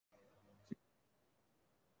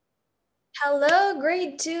Hello,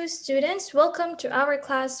 grade 2 students. Welcome to our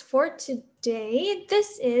class for today.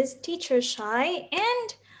 This is Teacher Shai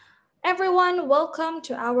and everyone, welcome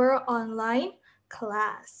to our online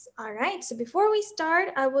class. All right, so before we start,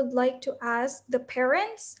 I would like to ask the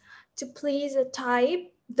parents to please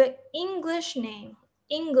type the English name,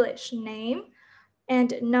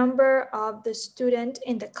 and number of the student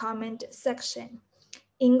in the comment section.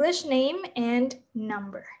 English name and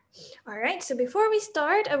number. All right, so before we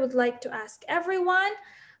start, I would like to ask everyone,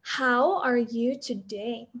 how are you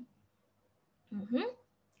today?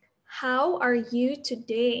 How are you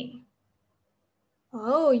today?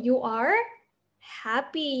 Oh, you are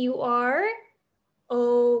happy, you are?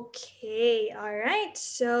 Okay, all right.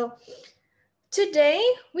 So today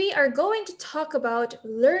we are going to talk about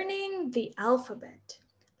learning the alphabet.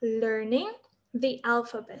 Learning the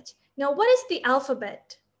alphabet. Now, what is the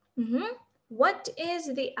alphabet? What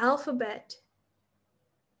is the alphabet?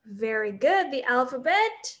 Very good. The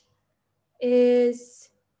alphabet is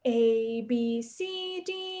A, B, C,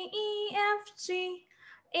 D, E, F, G,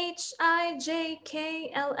 H, I, J,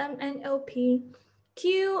 K, L, M, N, O, P,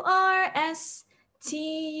 Q, R, S, T,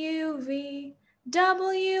 U, V,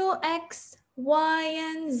 W, X, Y,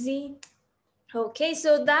 and Z. Okay,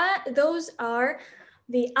 so those are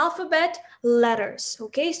the alphabet letters.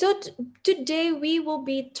 Okay, so today we will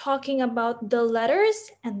be talking about the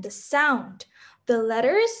letters and the sound. The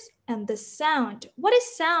letters and the sound. What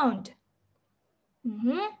is sound?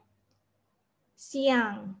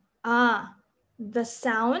 Xiang. The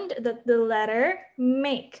sound that the letter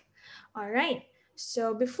make. All right.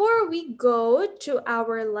 So before we go to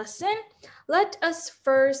our lesson, let us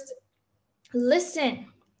first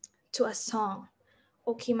listen to a song.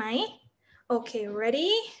 Okay, Mai? Okay,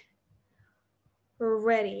 ready?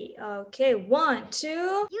 Ready. Okay, 1, 2.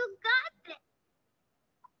 You got it.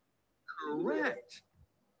 Correct.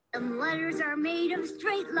 Some letters are made of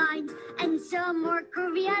straight lines, and some are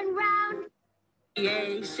curvy and round. The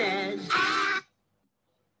A says.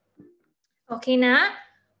 Okay, now,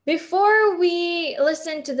 before we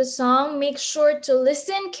listen to the song, make sure to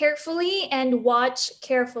listen carefully and watch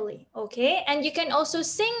carefully, okay? And you can also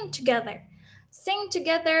sing together. Sing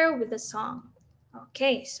together with the song.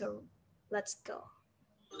 Okay, so let's go.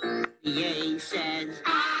 The A says.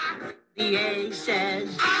 The A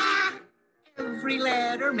says. Every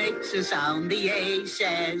letter makes a sound. The A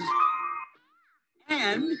says.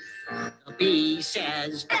 And the B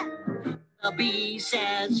says. The B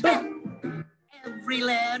says. Every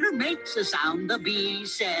letter makes a sound. The B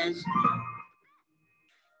says.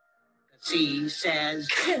 The C says.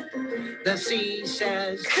 The C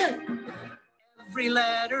says. Every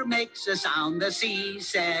letter makes a sound. The C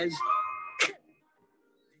says.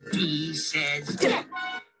 The D says.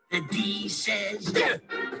 The D says.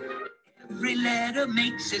 Every letter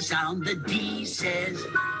makes a sound. The D says.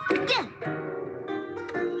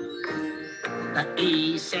 The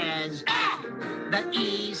E says. The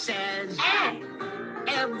E says.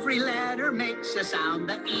 Every letter makes a sound.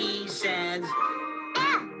 The E says.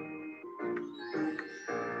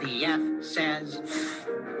 The F says.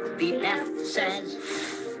 The F says.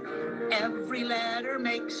 Every letter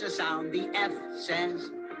makes a sound. The F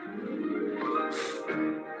says.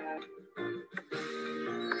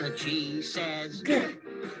 The G says.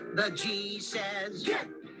 The G says.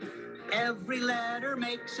 Every letter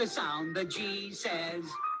makes a sound. The G says.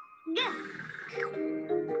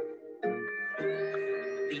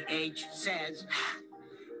 The H says.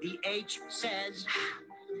 The H says.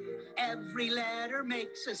 Every letter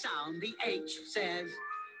makes a sound. The H says.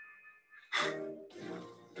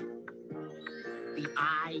 The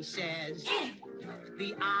I says.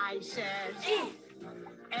 The I says.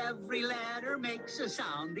 Every letter makes a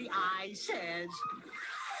sound. The I says.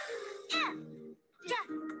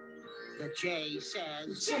 The J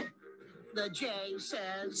says. The J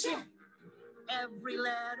says. Every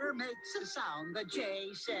letter makes a sound. The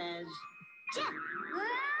J says.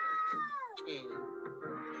 K.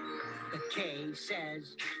 The K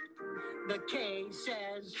says. The K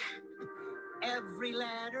says. Every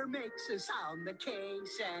letter makes a sound. The K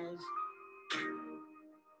says.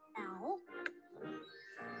 L.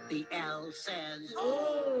 The L says.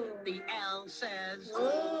 The L says.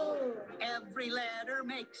 Every letter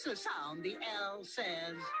makes a sound. The L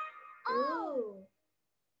says.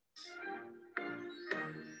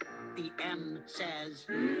 The M says.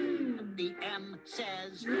 The M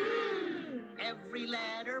says. Every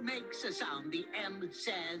letter makes a sound. The M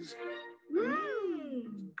says.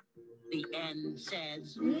 The N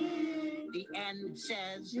says. The N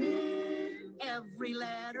says. Every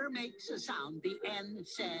letter makes a sound. The N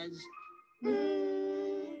says.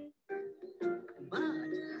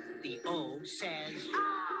 But the O says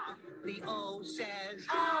the O says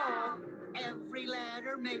Oh. every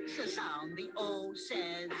letter makes a sound. The O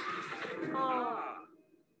says Oh.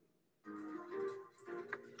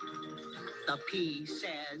 the P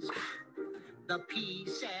says the P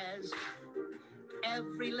says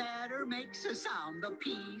every letter makes a sound. The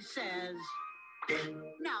P says.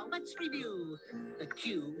 Now let's review. The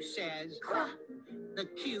Q says the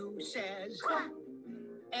Q says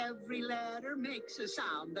every letter makes a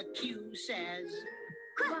sound. The Q says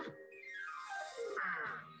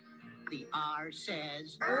the R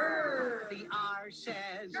says the R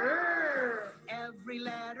says every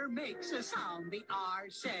letter makes a sound. The R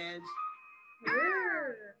says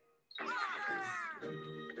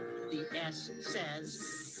the S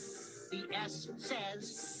says the S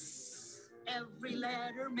says every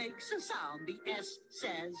letter makes a sound. The S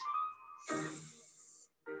says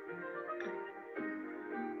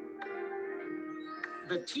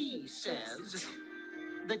the T says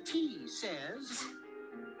the T says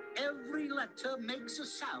every letter makes a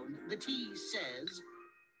sound. The T says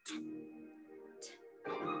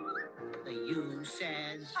the U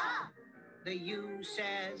says the U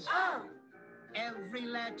says every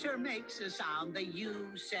letter makes a sound. The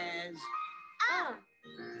U says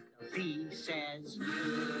the V says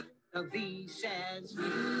the V says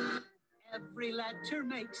every letter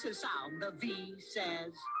makes a sound. The V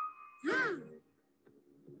says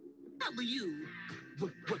W.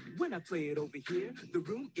 When I play it over here, the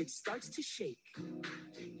room, it starts to shake.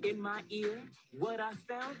 In my ear, what I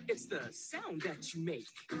found, it's the sound that you make.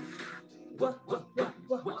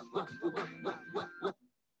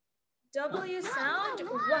 W sound.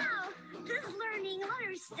 Wow! This learning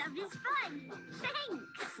letter stuff is fun.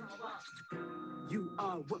 Thanks. You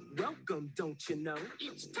are welcome, don't you know?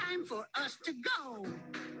 It's time for us to go.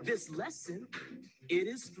 This lesson, it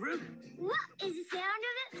is through. What is the sound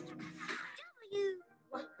of it? W.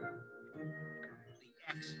 The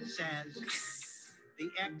X says, the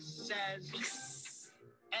X says,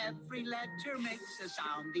 every letter makes a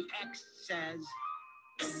sound. The X says,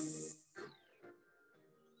 the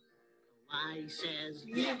Y says,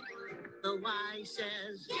 the Y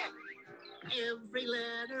says, every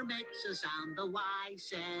letter makes a sound. The Y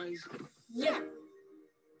says,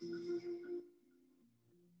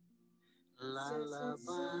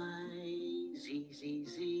 lullaby, Z, Z,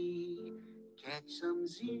 Z, catch some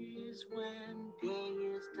Z's when day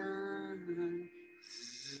is done.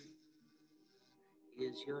 Z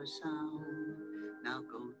is your sound. Now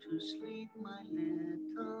go to sleep, my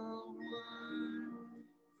little one.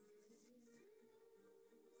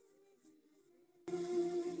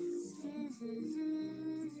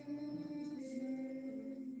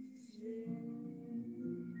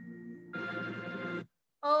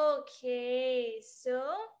 Okay, so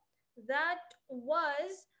that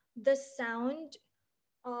was the sound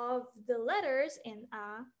of the letters in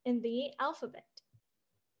the alphabet.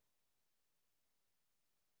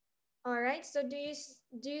 All right, so do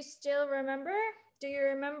you still remember? Do you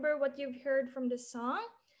remember what you've heard from the song?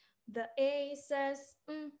 The A says,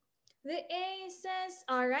 the A says.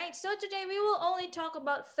 All right, so today we will only talk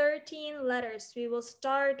about 13 letters. We will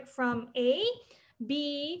start from A,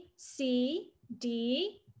 B, C,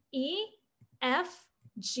 D, E, F,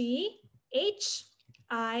 G, H,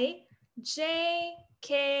 I, J,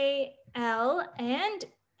 K, L, and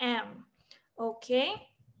M. Okay,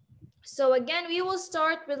 so again, we will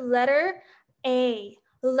start with letter A.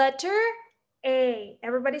 Letter A.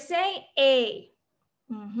 Everybody say A.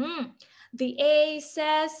 The A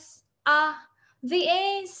says ah. The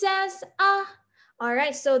A says ah. All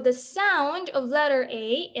right, so the sound of letter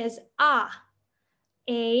A is ah.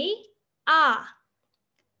 A, ah.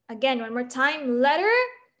 Again, one more time. Letter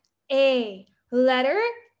A. Letter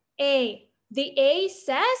A. The A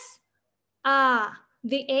says ah.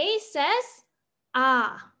 The A says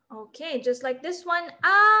ah. Okay, just like this one.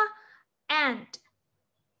 Ah, and.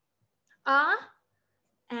 Ah,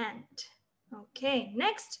 and. Okay,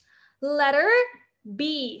 next. Letter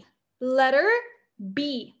B. Letter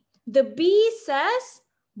B. The B says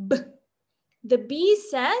B. The B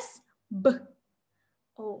says B.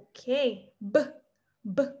 Okay, B,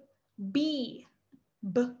 B, B,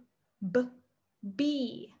 B, B,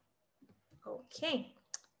 B. Okay,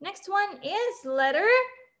 next one is letter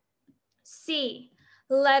C.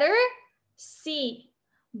 Letter C.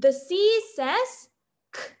 The C says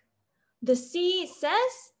K. The C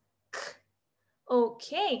says K.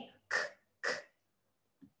 Okay, K, K.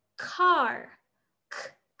 Car. K,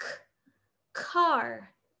 K. Car.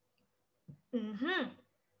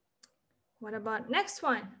 What about next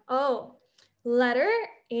one? Oh, letter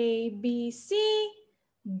A, B, C,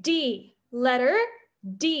 D. Letter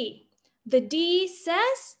D. The D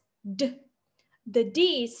says D. The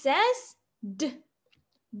D says D.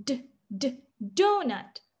 D, D,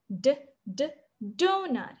 donut. D, D,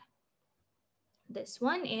 donut. This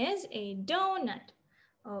one is a donut.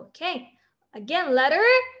 Okay, again, letter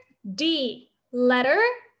D. Letter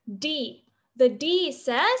D. The D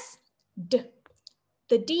says D.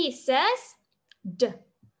 The D says D.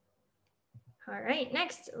 All right,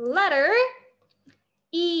 next letter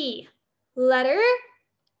E. Letter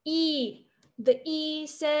E. The E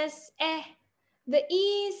says eh. The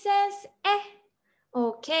E says eh.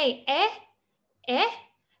 Okay,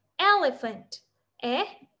 elephant.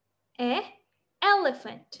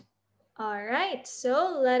 Elephant. All right,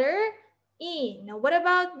 so letter E. Now what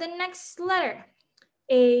about the next letter?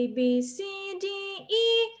 A, B, C, D,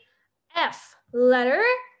 E, F. Letter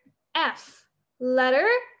F. Letter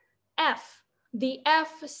F. The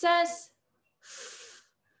F says F.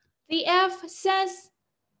 The F says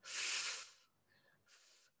F.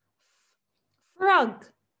 Frog.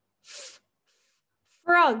 F.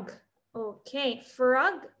 Frog. Okay,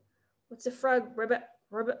 frog. What's a frog? Ribbit,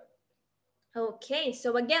 ribbit. Okay,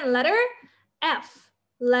 so again, letter F.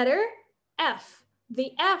 Letter F.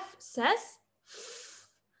 The F says F.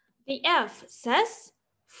 The F says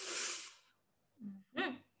F.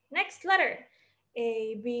 Next letter.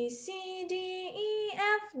 A, B, C, D, E,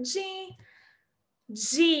 F, G.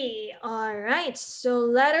 G. All right, so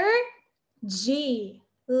letter G.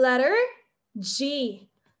 Letter G.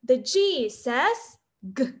 The G says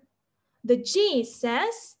G. The G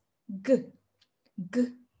says G. G.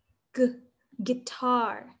 G.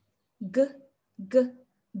 Guitar. G. G.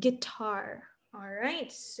 Guitar. All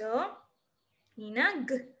right, so Nina,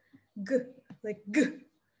 G. G. Like G.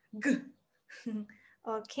 G.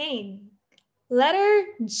 Okay, letter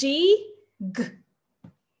G. G.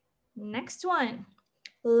 Next one.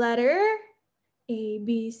 Letter A,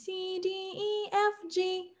 B, C, D, E, F,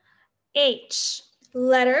 G, H.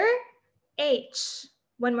 Letter H.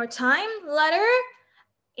 One more time. Letter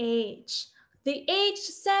H. The H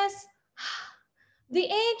says, the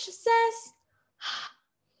H says,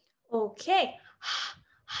 okay,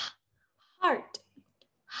 heart,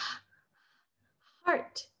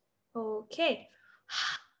 heart, okay,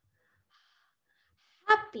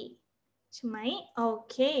 happy,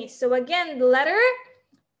 okay, so again, the letter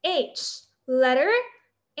H, letter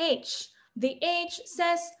H. The H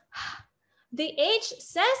says, the H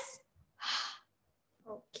says,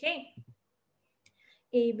 okay.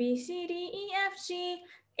 A, B, C, D, E, F, G,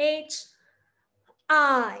 H,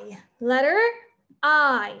 I. Letter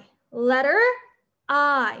I. Letter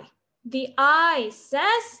I. The I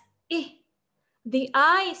says I. The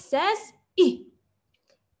I says I.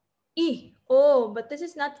 I. Oh, but this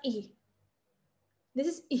is not I. This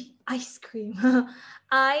is I. Ice cream.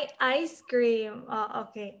 Ice cream. Oh,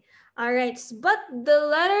 okay. All right. But the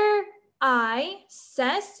letter I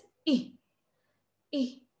says I.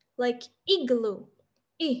 I. Like igloo.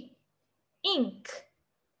 I. Ink.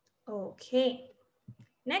 Okay.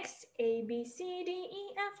 Next, A, B, C, D,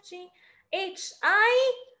 E, F, G, H,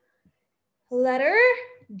 I. Letter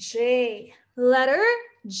J. Letter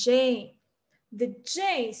J. The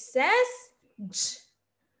J says J.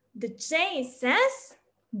 The J says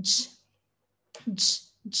J. J.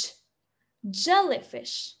 J.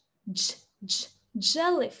 Jellyfish. J. J.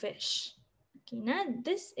 Jellyfish. Okay, now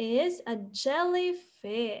this is a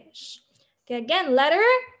jellyfish. Okay, again, letter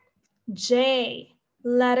J.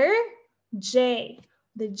 Letter J.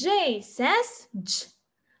 The J says J.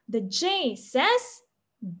 The J says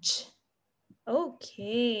J.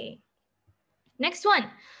 Okay. Next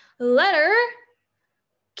one. Letter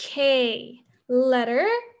K. Letter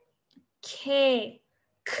K.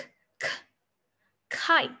 K. K.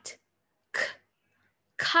 Kite. K.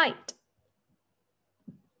 Kite.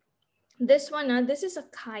 This one, this is a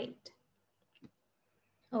kite.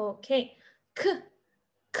 Okay. K.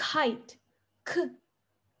 Kite. K.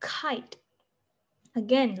 Kite.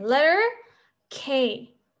 Again, letter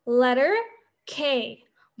K. Letter K.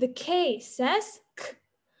 The K says K.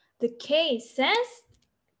 The K says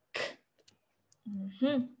K.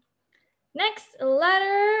 Next,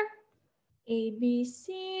 letter A, B,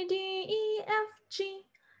 C, D, E, F, G,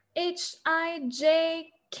 H, I, J,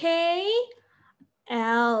 K,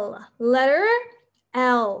 L. Letter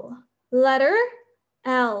L. Letter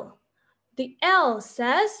L. The L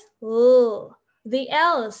says L. The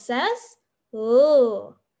L says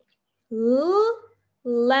L. L.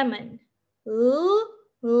 Lemon. L.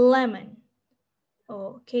 Lemon.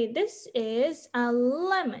 Okay, this is a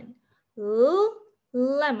lemon. L.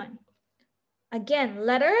 Lemon. Again,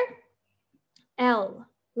 letter L.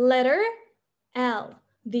 Letter L.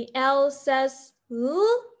 The L says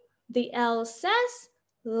L. The L says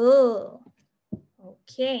L.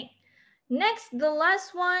 Okay. Next, the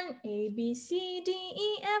last one, A, B, C, D,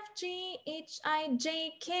 E, F, G, H, I,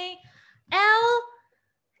 J, K, L,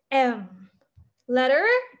 M. Letter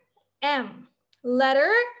M.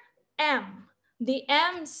 Letter M. The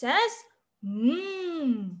M says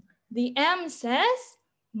mmm. The M says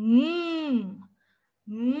mmm.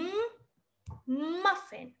 Mmm,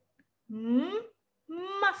 muffin. Mmm,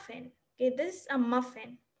 muffin. Okay, this is a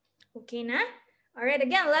muffin. Okay, na? All right,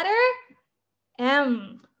 again, letter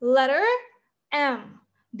M. Letter M.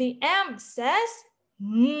 The M says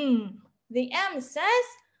mmm. The M says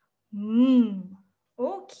mmm.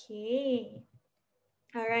 Okay.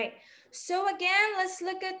 All right. So again, let's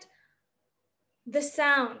look at the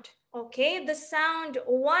sound. Okay, the sound.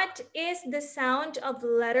 What is the sound of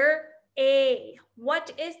letter A?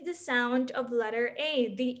 What is the sound of letter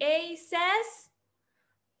A? The A says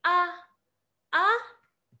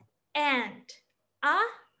and.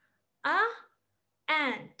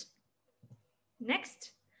 And.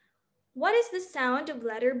 Next, what is the sound of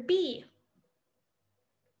letter B?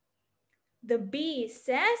 The B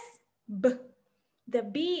says B. The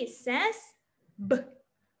B says B.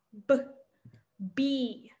 B.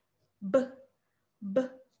 B. B. B.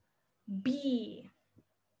 B.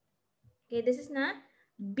 Okay, this is not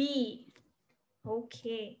B.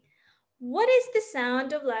 Okay. What is the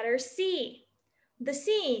sound of letter C? The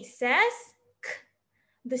C says K.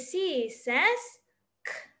 The C says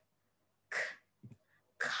K. K.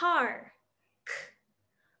 Car. K.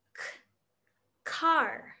 K.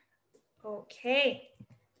 Car. Okay.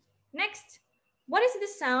 Next, what is the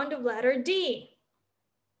sound of letter D?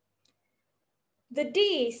 The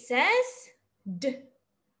D says D.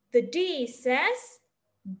 The D says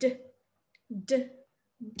D. D.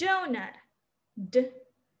 Donut. D.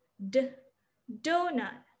 D.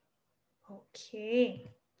 Donut.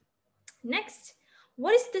 Okay. Next,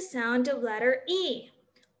 what is the sound of letter E?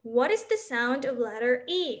 What is the sound of letter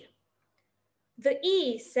E? The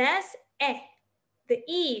E says eh. The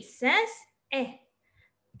E says eh.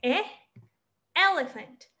 Eh.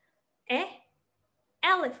 Elephant. Eh.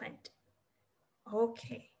 Elephant.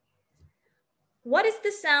 Okay. What is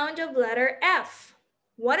the sound of letter F?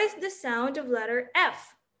 What is the sound of letter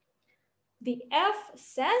F? The F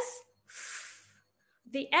says F.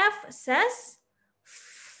 The F says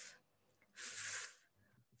F. F.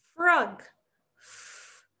 Frog.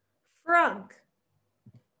 F. Frog.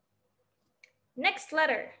 Next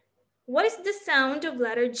letter. What is the sound of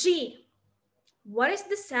letter G? What is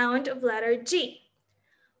the sound of letter G?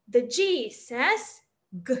 The G says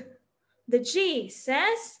G. The G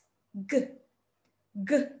says G.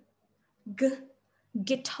 G. G.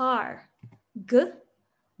 Guitar. G.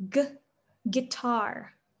 G.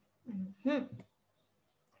 Guitar.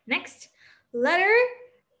 Next, letter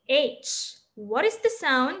H. What is the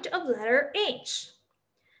sound of letter H?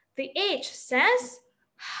 The H says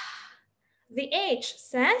the H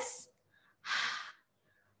says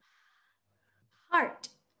heart.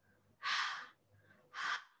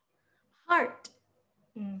 Heart.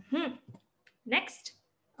 Next,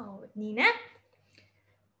 Nina.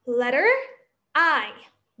 Letter I.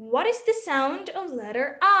 What is the sound of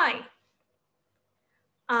letter I?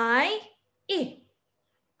 I.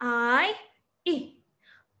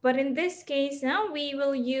 But in this case now we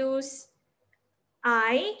will use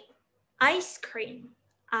ice cream.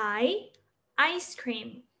 Ice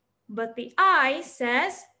cream. But the I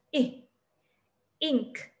says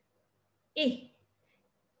ink.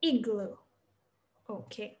 Igloo.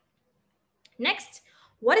 Okay. Next,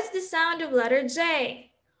 what is the sound of letter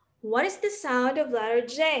J? What is the sound of letter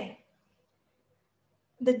J?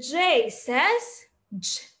 The J says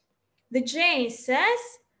J. The J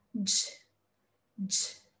says J.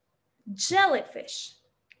 J. Jellyfish.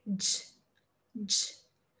 J. J.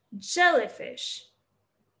 Jellyfish.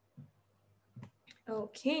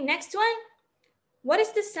 Okay, next one. What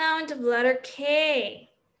is the sound of letter K?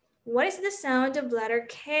 What is the sound of letter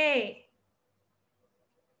K?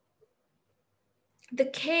 The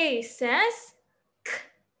K says K.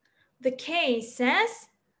 The K says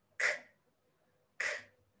K. K.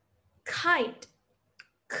 Kite.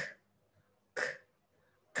 K. K.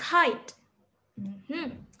 Kite.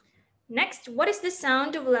 Next, what is the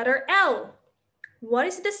sound of letter L? What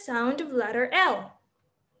is the sound of letter L?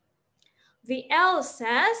 The L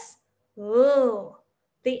says L.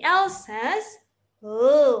 The L says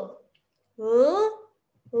L. L.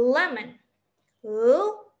 Lemon.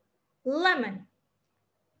 L. Lemon.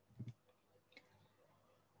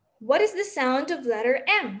 What is the sound of letter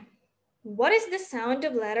M? What is the sound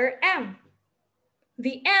of letter M?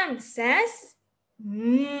 The M says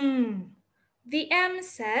mmm. The M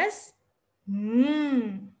says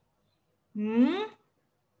mm, mm,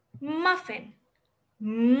 muffin,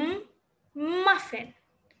 muffin.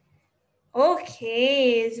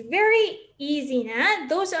 Okay, it's very easy, na?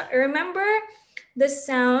 Those are, remember the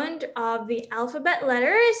sound of the alphabet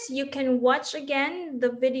letters. You can watch again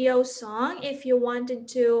the video song if you wanted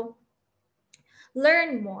to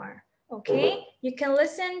learn more. Okay, you can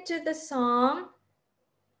listen to the song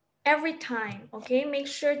every time. Okay, make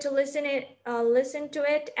sure to listen to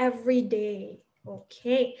it every day.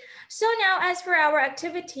 Okay, so now as for our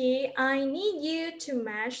activity, I need you to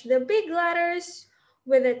match the big letters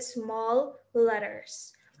with its small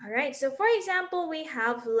letters. All right, so for example, we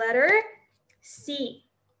have letter C.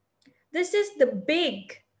 This is the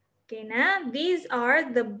big. Okay, now these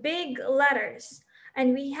are the big letters.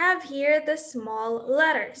 And we have here the small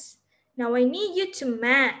letters. Now I need you to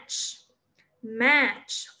match.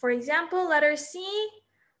 For example, letter C,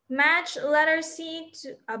 match letter C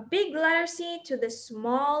to a big letter C to the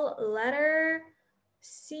small letter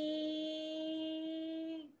C.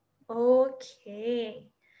 Okay.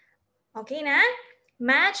 Okay, now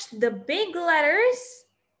match the big letters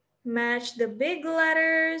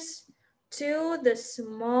to the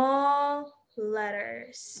small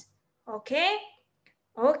letters. Okay?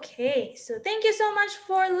 Okay, so thank you so much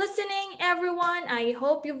for listening, everyone. I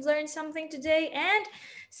hope you've learned something today and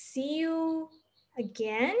see you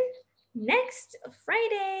again next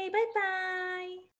Friday. Bye bye.